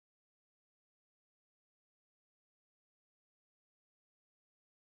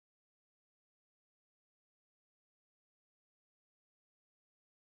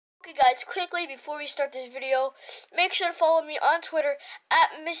Okay guys, quickly before we start this video, make sure to follow me on Twitter at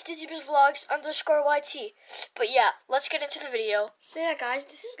Mr.Zebras_YT. But yeah, let's get into the video. So yeah guys,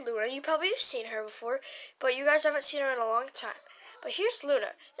 this is Luna. You probably have seen her before, but you guys haven't seen her in a long time. But here's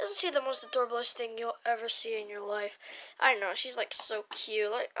Luna. Isn't she the most adorablest thing you'll ever see in your life? I don't know, she's like so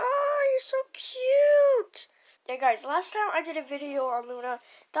cute. Like, oh, you're so cute. Yeah guys, last time I did a video on Luna,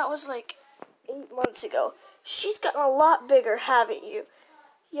 that was like 8 months ago. She's gotten a lot bigger, haven't you?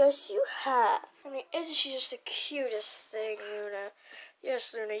 Yes, you have. I mean, isn't she just the cutest thing, Luna?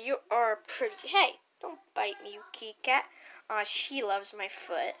 Yes, Luna, you are pretty. Hey, don't bite me, you kitty cat. Aw, she loves my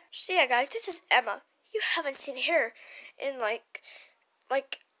foot. So yeah, guys, this is Emma. You haven't seen her in like,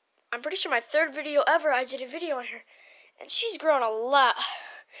 I'm pretty sure my third video ever, I did a video on her. And she's grown a lot.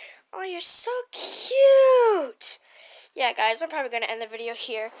 Oh, you're so cute. Yeah, guys, I'm probably going to end the video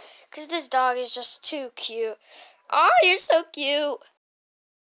here. Because this dog is just too cute. Oh, you're so cute.